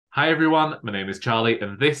Hi everyone, my name is Charlie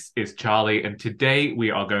and this is Charlie, and today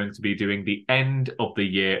we are going to be doing the end of the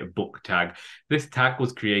year book tag. This tag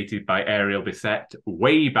was created by Ariel Bissett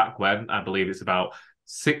way back when, I believe it's about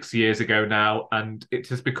 6 years ago now, and it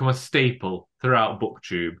has become a staple throughout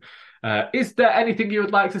BookTube. Is there anything you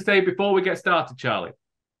would like to say before we get started, Charlie?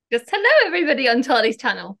 Just hello, everybody on Charlie's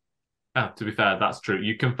channel. To be fair, that's true.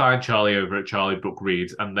 You can find Charlie over at Charlie Book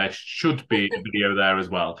Reads, and there should be a video there as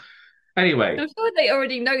well. Anyway, I'm sure they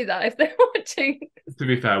already know that if they're watching. to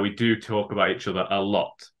be fair, we do talk about each other a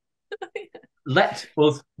lot. Let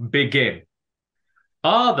us begin.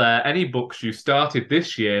 Are there any books you started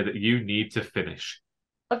this year that you need to finish?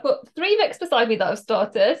 I've got three books beside me that I've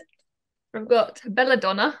started. I've got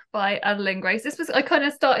Belladonna by Adeline Grace. I kind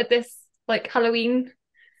of started this like Halloween.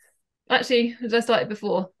 Actually, did I start it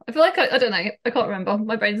before? I feel like I don't know. I can't remember.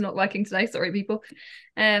 My brain's not working today. Sorry, people.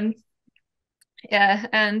 Um, yeah,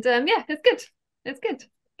 and yeah, it's good. It's good.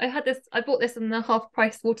 I bought this in the half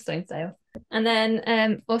price Waterstone sale. And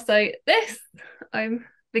then also this, I'm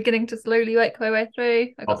beginning to slowly work my way through.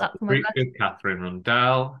 I got Of that from my Creek best. with Catherine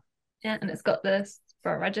Rundell. Yeah, and it's got the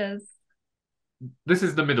Sparrow Edges. This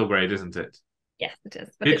is the middle grade, isn't it? Yes, it is.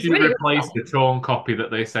 But Did it's you really replace well. the torn copy that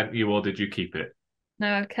they sent you, or did you keep it?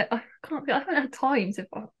 No, I can't I haven't had time to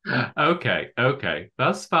Okay,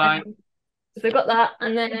 that's fine. um, so I've got that,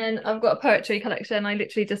 and then I've got a poetry collection I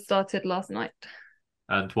literally just started last night.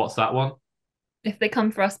 And what's that one? If They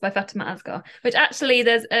Come For Us by Fatima Asghar, which actually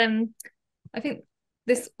there's I think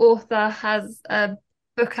this author has a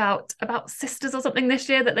book out about sisters or something this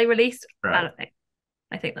year that they released. I Right. don't know.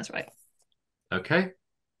 I think that's right. Okay.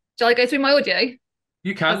 Shall I go through my audio?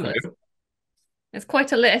 You As can this? do. It's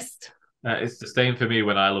quite a list. It's the same for me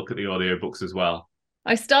when I look at the audiobooks as well.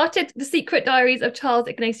 I started The Secret Diaries of Charles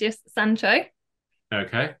Ignatius Sancho.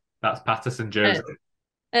 Okay. That's Patterson Uh, Joseph.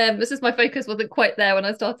 this is my focus wasn't quite there when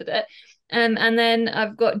I started it. And then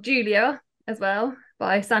I've got Julia as well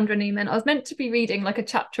by Sandra Newman. I was meant to be reading like a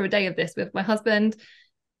chapter a day of this with my husband,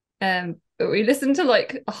 but we listened to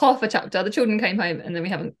like half a chapter. The children came home, and then we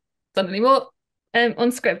haven't done any more on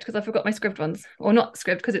Scribd because I forgot my Scribd ones, or not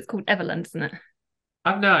Scribd because it's called Everland, isn't it?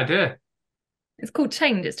 I've no idea. It's called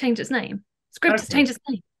Change. It's changed its name. Scribd has Okay. changed its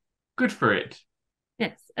name. Good for it.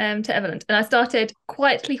 Yes, to Everland, and I started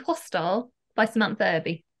Quietly Hostile by Samantha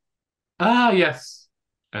Irby. Ah, yes.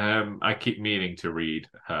 I keep meaning to read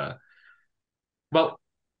her. Well,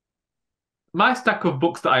 my stack of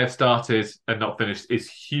books that I have started and not finished is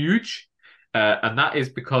huge. And that is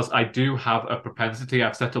because I do have a propensity.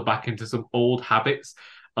 I've settled back into some old habits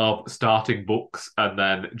of starting books and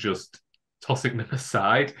then just tossing them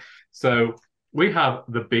aside. So we have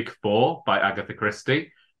The Big Four by Agatha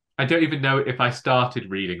Christie. I don't even know if I started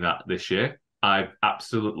reading that this year. I've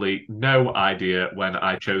absolutely no idea when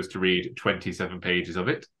I chose to read 27 pages of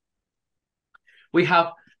it. We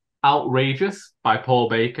have Outrageous by Paul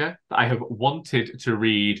Baker that I have wanted to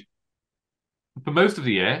read for most of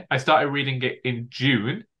the year. I started reading it in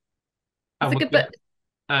June It's and a good book.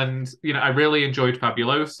 I really enjoyed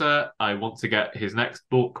Fabulosa. I want to get his next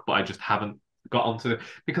book, but I just haven't got onto it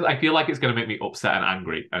because I feel like it's going to make me upset and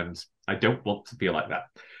angry, and I don't want to feel like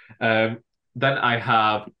that. Then I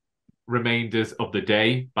have Remainders of the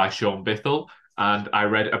Day by Sean Bithell, and I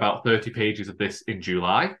read about 30 pages of this in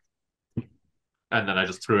July, and then I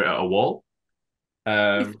just threw it at a wall.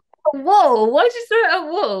 Um, Whoa! Why did you throw it at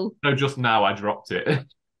a wall? no, just now I dropped it.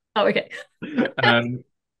 Oh, okay. um,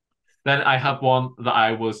 then I have one that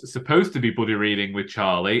I was supposed to be buddy reading with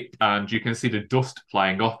Charlie, and you can see the dust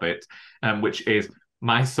flying off it, which is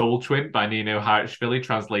My Soul Twin by Nino Harachvili,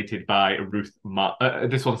 translated by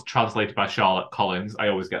this one's translated by Charlotte Collins. I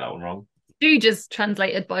always get that one wrong. You just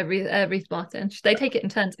translated by Ruth Martin. They take it in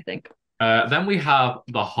turns, I think. Then we have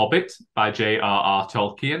The Hobbit by J.R.R.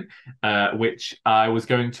 Tolkien, which I was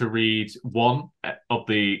going to read one of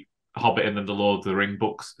the Hobbit and then the Lord of the Ring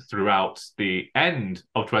books throughout the end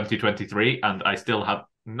of 2023, and I still have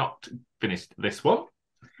not finished this one.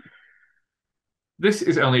 This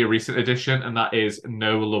is only a recent edition, and that is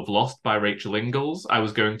No Love Lost by Rachel Ingalls. I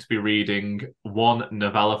was going to be reading one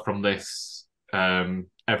novella from this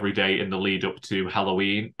every day in the lead up to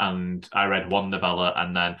Halloween, and I read one novella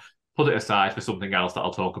and then put it aside for something else that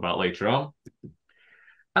I'll talk about later on.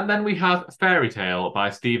 And then we have Fairy Tale by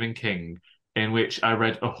Stephen King, in which I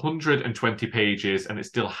read 120 pages and it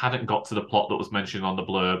still hadn't got to the plot that was mentioned on the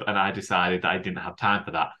blurb, and I decided that I didn't have time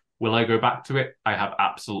for that. Will I go back to it? I have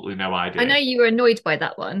absolutely no I idea. know you were annoyed by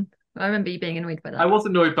that one. I remember you being annoyed by I that. was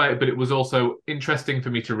annoyed by it, but it was also interesting for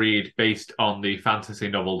me to read based on the fantasy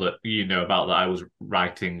novel that you know about that I was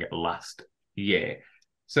writing last year.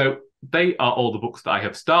 So they are all the books that I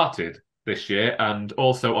have started this year. And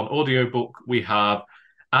also on audiobook, we have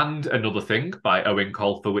And Another Thing by Owen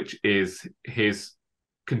Colfer, which is his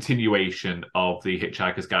continuation of the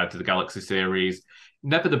Hitchhiker's Guide to the Galaxy series.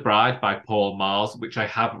 Never the Bride by Paul Mars, which I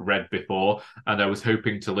have read before, and I was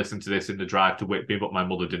hoping to listen to this in the drive to Whitby, but my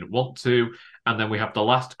mother didn't want to. And then we have The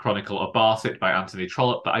Last Chronicle of Barset by Anthony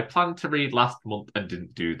Trollope that I planned to read last month and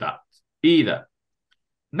didn't do that either.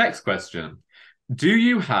 Next question. Do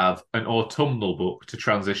you have an autumnal book to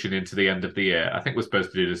transition into the end of the year? I think we're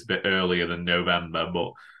supposed to do this a bit earlier than November,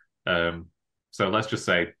 but so let's just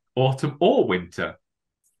say autumn or winter.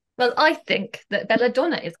 Well, I think that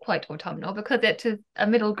Belladonna is quite autumnal because it is a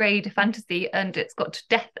middle grade fantasy and it's got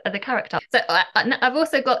death as a character. So I've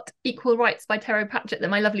also got Equal Rights by Terry Pratchett that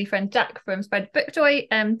my lovely friend Jack from Spread Bookjoy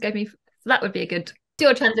gave me. So that would be a good. Do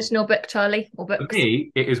your transitional book, Charlie, or books? For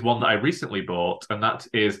me, it is one that I recently bought, and that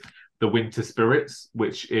is The Winter Spirits,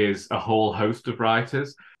 which is a whole host of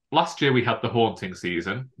writers. Last year we had The Haunting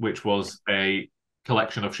Season, which was a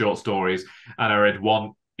collection of short stories, and I read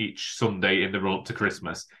one each Sunday in the run up to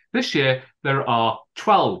Christmas. This year, there are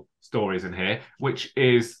 12 stories in here, which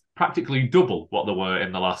is practically double what there were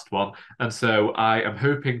in the last one. And so I am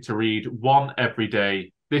hoping to read one every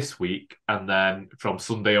day this week, and then from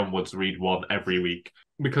Sunday onwards, read one every week.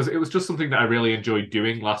 Because it was just something that I really enjoyed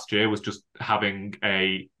doing last year, was just having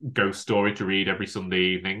a ghost story to read every Sunday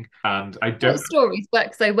evening. And I don't... Short stories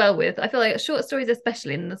work so well with. I feel like short stories,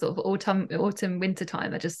 especially in the sort of autumn, winter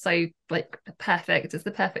time, are just so like perfect. It's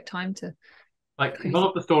the perfect time to... Like, none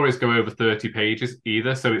of the stories go over 30 pages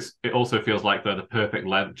either, so it also feels like they're the perfect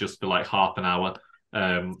length just for like half an hour.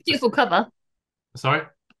 Beautiful cover. Sorry?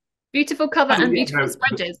 Beautiful cover and beautiful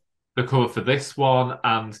spreads. The cover for this one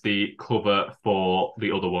and the cover for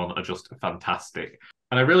the other one are just fantastic.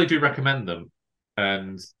 And I really do recommend them.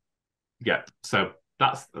 And yeah, so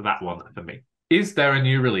that's that one for me. Is there a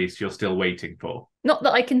new release you're still waiting for? Not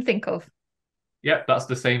that I can think of. Yep, that's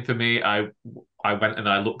the same for me. I went and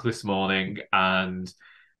I looked this morning and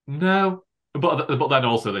no. But then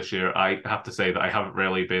also this year, I have to say that I haven't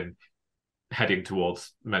really been heading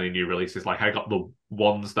towards many new releases. Like, I got the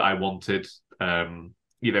ones that I wanted.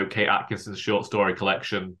 Kate Atkinson's short story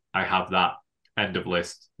collection. I have that. End of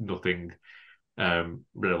list. Nothing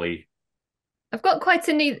really. I've got quite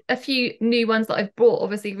a few new ones that I've bought,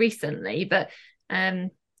 obviously recently, but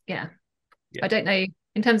yeah. I don't know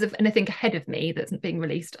in terms of anything ahead of me that's being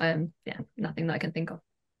released. Nothing that I can think of.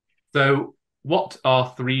 So, what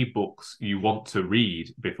are 3 books you want to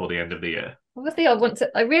read before the end of the year? Obviously,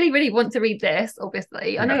 I really, really want to read this.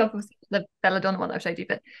 Obviously, I know obviously the Belladonna one I've showed you,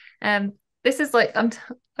 but this is like I'm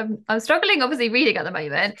struggling obviously reading at the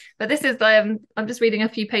moment, but this is I'm just reading a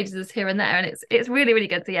few pages here and there, and it's really, really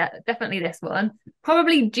good. So yeah, definitely this one.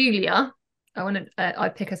 Probably Julia. I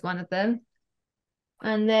pick as one of them.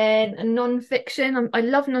 And then a non-fiction. I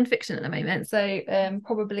love non-fiction at the moment, so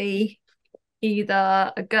probably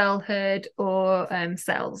either A Girlhood or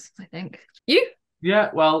Cells, I think. You? Yeah,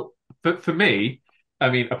 well, for me, I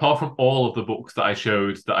mean, apart from all of the books that I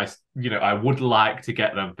showed that I would like to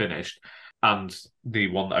get them finished, and the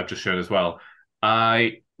one that I've just shown as well,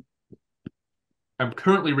 I am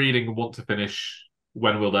currently reading and want to finish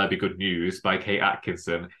When Will There Be Good News by Kate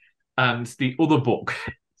Atkinson. And the other book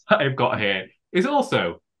that I've got here is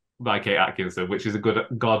also by Kate Atkinson, which is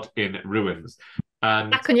God in Ruins. And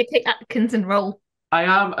back on your Kate Atkinson roll. I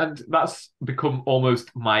am, and that's become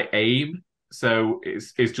almost my aim. So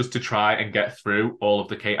it's just to try and get through all of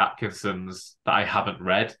the Kate Atkinsons that I haven't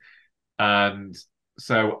read. And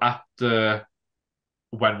so after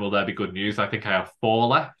When Will There Be Good News, I think I have 4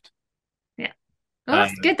 left. Yeah. Oh,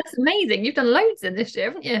 that's good. That's amazing. You've done loads in this year,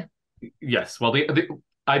 haven't you? Yes. Well,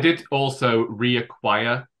 I did also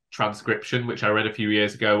reacquire Transcription, which I read a few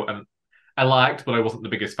years ago, and I liked, but I wasn't the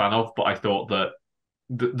biggest fan of. But I thought that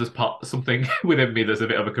there's something within me that's a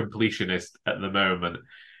bit of a completionist at the moment.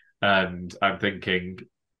 And I'm thinking,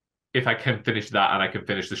 if I can finish that and I can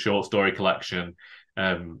finish the short story collection,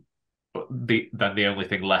 then the only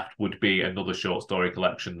thing left would be another short story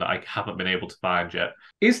collection that I haven't been able to find yet.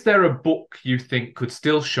 Is there a book you think could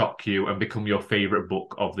still shock you and become your favourite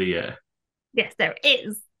book of the year? Yes, there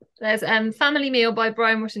is. There's Family Meal by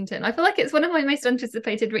Brian Washington. I feel like it's one of my most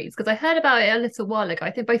anticipated reads because I heard about it a little while ago.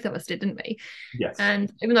 I think both of us did, didn't we? Yes.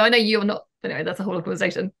 And even though I know you're not, anyway, that's a whole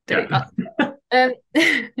conversation. Yeah. But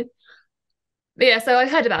yeah, so I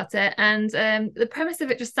heard about it, and the premise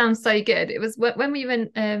of it just sounds so good. It was when we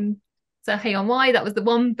went to Hay on Wye, that was the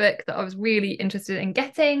one book that I was really interested in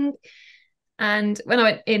getting. And when I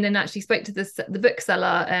went in and actually spoke to the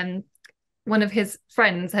bookseller, one of his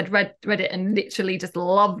friends had read it and literally just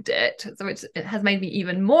loved it. So it has made me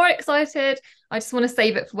even more excited. I just want to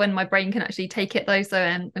save it for when my brain can actually take it though. So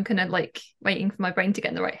I'm kind of like waiting for my brain to get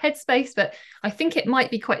in the right headspace. But I think it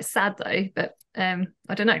might be quite sad though. But I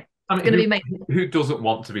don't know. I It's mean, going to be amazing. who doesn't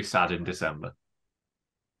want to be sad in December?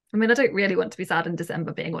 I mean, I don't really want to be sad in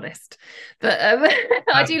December, being honest. But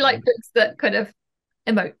I do like books that kind of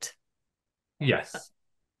emote. Yes.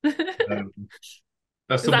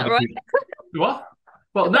 Is that right? What?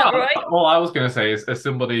 Well, Is no. that right? All I was going to say is, as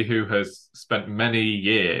somebody who has spent many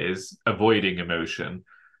years avoiding emotion,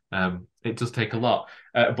 it does take a lot.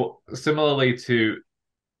 But similarly to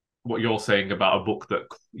what you're saying about a book that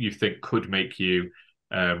you think could make you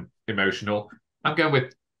emotional, I'm going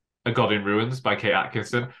with A God in Ruins by Kate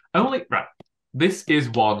Atkinson. Only right. This is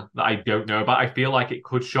one that I don't know about. I feel like it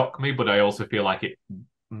could shock me, but I also feel like it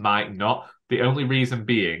might not. The only reason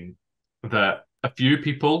being that a few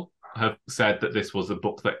people have said that this was a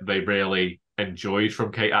book that they really enjoyed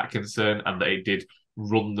from Kate Atkinson and that it did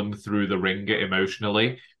run them through the ringer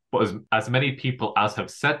emotionally. But as many people as have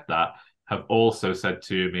said that have also said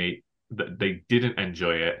to me that they didn't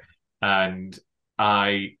enjoy it. And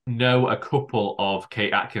I know a couple of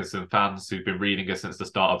Kate Atkinson fans who've been reading her since the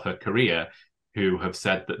start of her career who have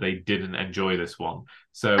said that they didn't enjoy this one.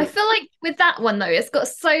 So I feel like with that one though, it's got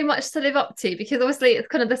so much to live up to because obviously it's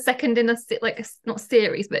kind of the second in a not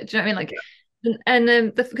series, but do you know what I mean?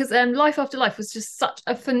 Like, because Life After Life was just such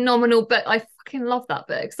a phenomenal book. I fucking love that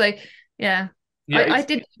book. So yeah, I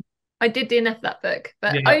did DNF that book,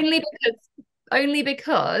 but only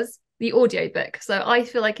because the audiobook. So I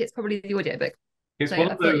feel like it's probably the audiobook. It's so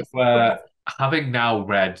one of those where, having now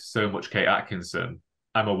read so much Kate Atkinson,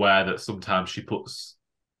 I'm aware that sometimes she puts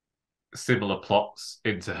similar plots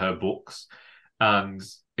into her books. And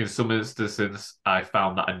in some instances, I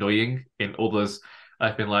found that annoying. In others,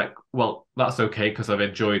 I've been like, well, that's okay because I've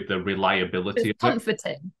enjoyed the reliability it's of it.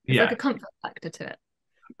 comforting. It's like a comfort factor to it.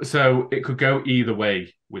 So it could go either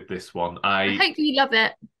way with this one. I hope you love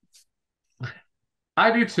it.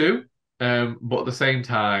 I do too. But at the same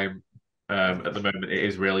time, at the moment, it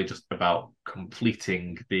is really just about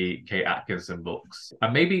completing the Kate Atkinson books.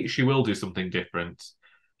 And maybe she will do something different.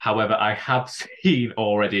 However, I have seen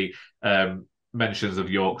already mentions of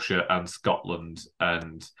Yorkshire and Scotland.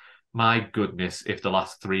 And my goodness, if the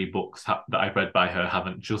last three books that I've read by her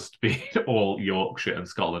haven't just been all Yorkshire and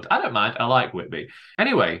Scotland. I don't mind. I like Whitby.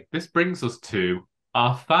 Anyway, this brings us to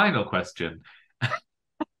our final question.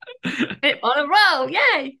 On a roll,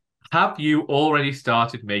 yay! Have you already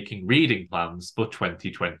started making reading plans for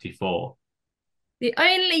 2024? The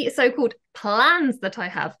only so-called plans that I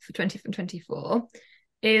have for 2024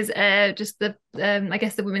 is just the I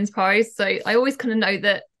guess the Women's Prize. So I always kind of know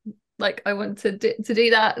that like I want to do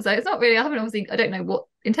that. So it's not really, I don't know what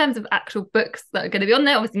in terms of actual books that are going to be on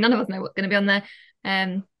there. Obviously none of us know what's going to be on there.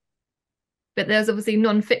 But there's obviously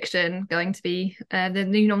non-fiction going to be the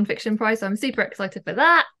new non-fiction prize. So I'm super excited for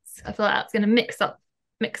that. I feel like that's going to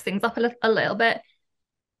mix things up a little bit.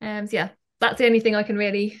 So yeah, that's the only thing I can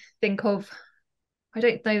really think of. I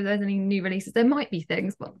don't know if there's any new releases. There might be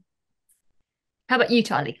things, but how about you,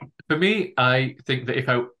 Charlie? For me, I think that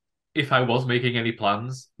if I was making any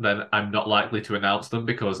plans, then I'm not likely to announce them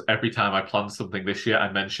because every time I planned something this year,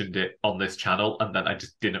 I mentioned it on this channel and then I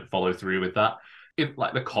just didn't follow through with that. In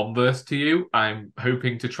like the converse to you, I'm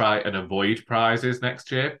hoping to try and avoid prizes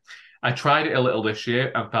next year. I tried it a little this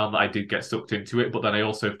year and found that I did get sucked into it, but then I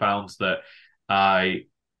also found that I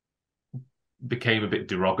became a bit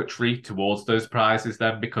derogatory towards those prizes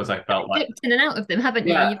then because I felt like dipped in and out of them, haven't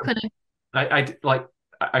you? Yeah. You've kind of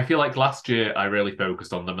I feel like last year I really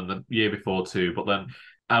focused on them and the year before too, but then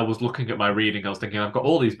I was looking at my reading, I was thinking I've got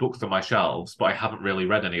all these books on my shelves, but I haven't really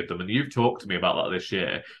read any of them. And you've talked to me about that this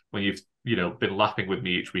year when you've, been laughing with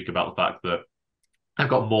me each week about the fact that I've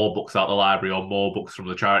got more books out the library or more books from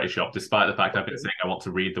the charity shop, despite the fact I've been saying I want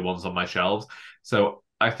to read the ones on my shelves. So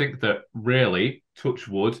I think that really, touch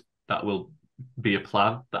wood, that will be a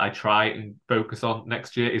plan that I try and focus on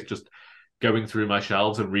next year is just going through my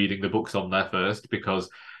shelves and reading the books on there first because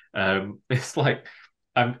it's like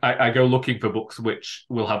I go looking for books which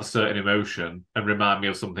will have a certain emotion and remind me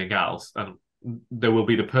of something else, and there will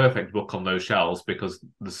be the perfect book on those shelves because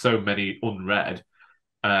there's so many unread,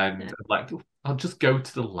 and like I'll just go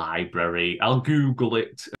to the library, I'll Google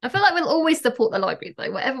it. I feel like we'll always support the library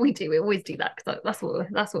though. Whatever we do, we always do that because that's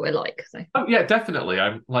what we're like. So. Oh yeah, definitely.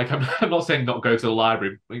 I'm not saying not go to the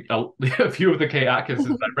library. A few of the Kate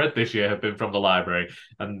Atkinsons I've read this year have been from the library,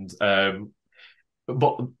 and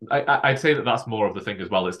but I'd say that that's more of the thing as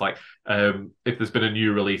well. It's like if there's been a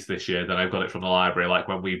new release this year, then I've got it from the library. Like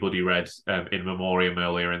when we buddy read In Memoriam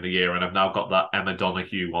earlier in the year, and I've now got that Emma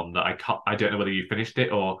Donoghue one that I can't. I don't know whether you finished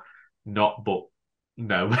it or not, but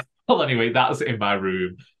no. Well, anyway, that's in my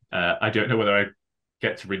room. I don't know whether I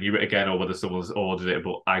get to renew it again or whether someone's ordered it,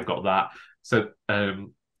 but I've got that. So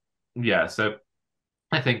yeah, so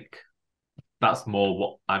I think that's more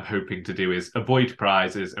what I'm hoping to do is avoid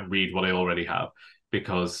prizes and read what I already have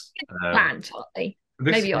because Plan, Charlie.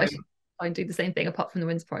 this Maybe I should try and do the same thing apart from the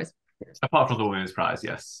Wins Prize. apart from the women's prize,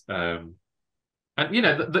 yes. And you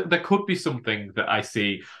know, there could be something that I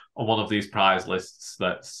see on one of these prize lists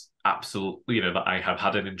that's absolutely, you know, that I have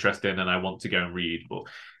had an interest in and I want to go and read. But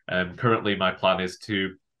currently, my plan is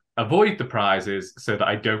to avoid the prizes so that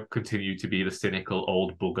I don't continue to be the cynical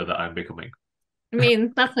old bugger that I'm becoming. I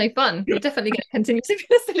mean, that's no fun. You're definitely going to continue to be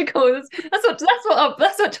the cynical. That's what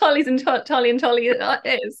Charlie and Charlie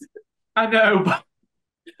is. I know,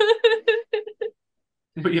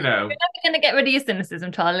 but you know, You're never going to get rid of your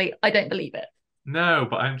cynicism, Charlie. I don't believe it. no,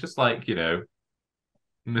 but I'm just like, you know,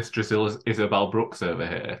 Mistress Isabel Brooks over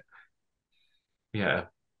here. Yeah,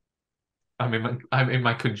 I'm in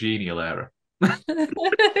my congenial era.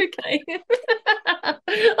 Okay.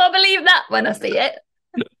 I'll believe that when I see it.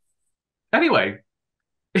 Anyway,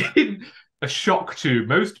 in a shock to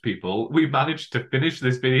most people, we managed to finish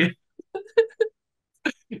this video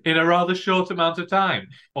in a rather short amount of time.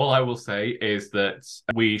 All I will say is that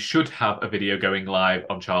we should have a video going live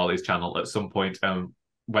on Charlie's channel at some point.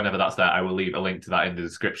 Whenever that's there, I will leave a link to that in the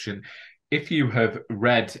description. If you have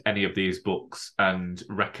read any of these books and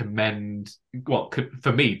recommend, well,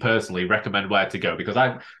 for me personally, recommend where to go because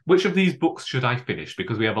which of these books should I finish?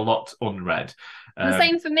 Because we have a lot unread. The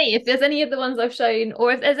same for me. If there's any of the ones I've shown,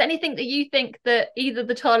 or if there's anything that you think that either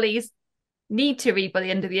the Charlies need to read by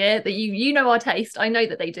the end of the year, that you know our taste, I know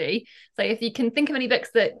that they do. So if you can think of any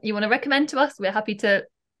books that you want to recommend to us, we're happy to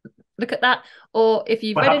look at that. Or if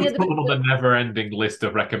you've read any of the put them on the never-ending list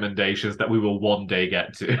of recommendations that we will one day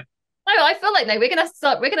get to. No, I feel like no. We're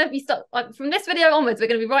gonna be stuck from this video onwards. We're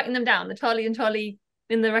gonna be writing them down. The Charlie and Charlie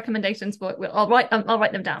in the recommendations book. I'll write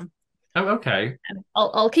them down. Oh, okay. And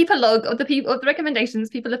I'll keep a log of the recommendations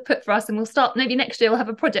people have put for us, and we'll start maybe next year. We'll have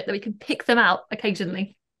a project that we can pick them out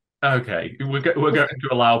occasionally. Okay, we're going to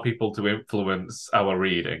allow people to influence our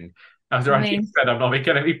reading. As I said, I'm not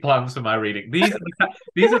making any plans for my reading. These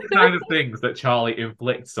are the kind of things that Charlie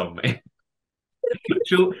inflicts on me.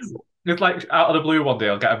 It's like out of the blue one day,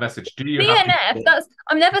 I'll get a message. Do you DNF?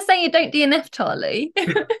 I'm never saying you don't DNF, Charlie.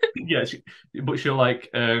 Yeah, but she'll like,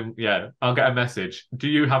 yeah, I'll get a message. Do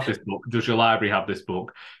you have this book? Does your library have this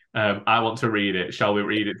book? I want to read it. Shall we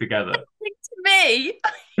read it together? To me,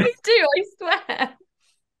 you do. I swear.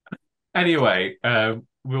 Anyway,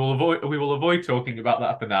 we will avoid talking about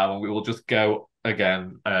that for now, and we will just go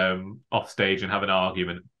again off stage and have an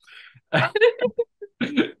argument.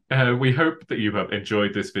 We hope that you have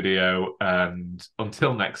enjoyed this video, and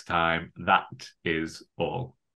until next time, that is all.